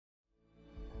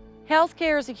Health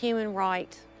care is a human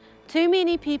right. Too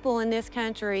many people in this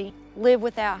country live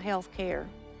without health care.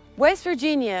 West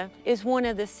Virginia is one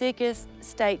of the sickest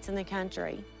states in the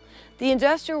country. The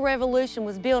Industrial Revolution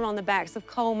was built on the backs of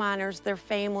coal miners, their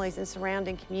families, and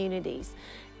surrounding communities.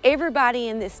 Everybody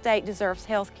in this state deserves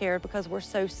health care because we're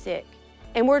so sick.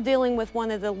 And we're dealing with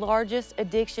one of the largest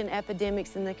addiction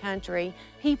epidemics in the country.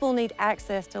 People need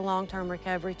access to long-term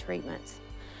recovery treatments.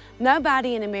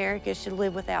 Nobody in America should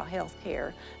live without health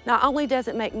care. Not only does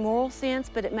it make moral sense,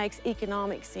 but it makes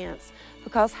economic sense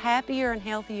because happier and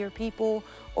healthier people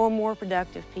are more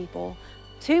productive people.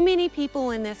 Too many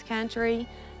people in this country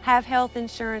have health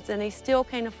insurance and they still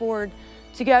can't afford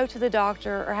to go to the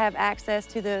doctor or have access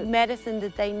to the medicine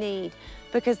that they need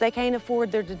because they can't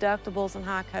afford their deductibles and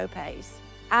high copays.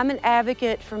 I'm an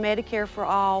advocate for Medicare for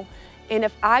all, and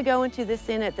if I go into the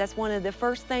Senate, that's one of the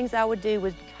first things I would do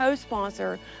would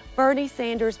co-sponsor Bernie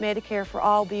Sanders' Medicare for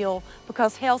All bill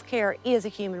because health care is a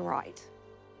human right.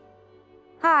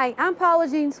 Hi, I'm Paula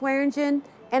Jean,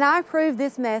 and I approve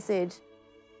this message.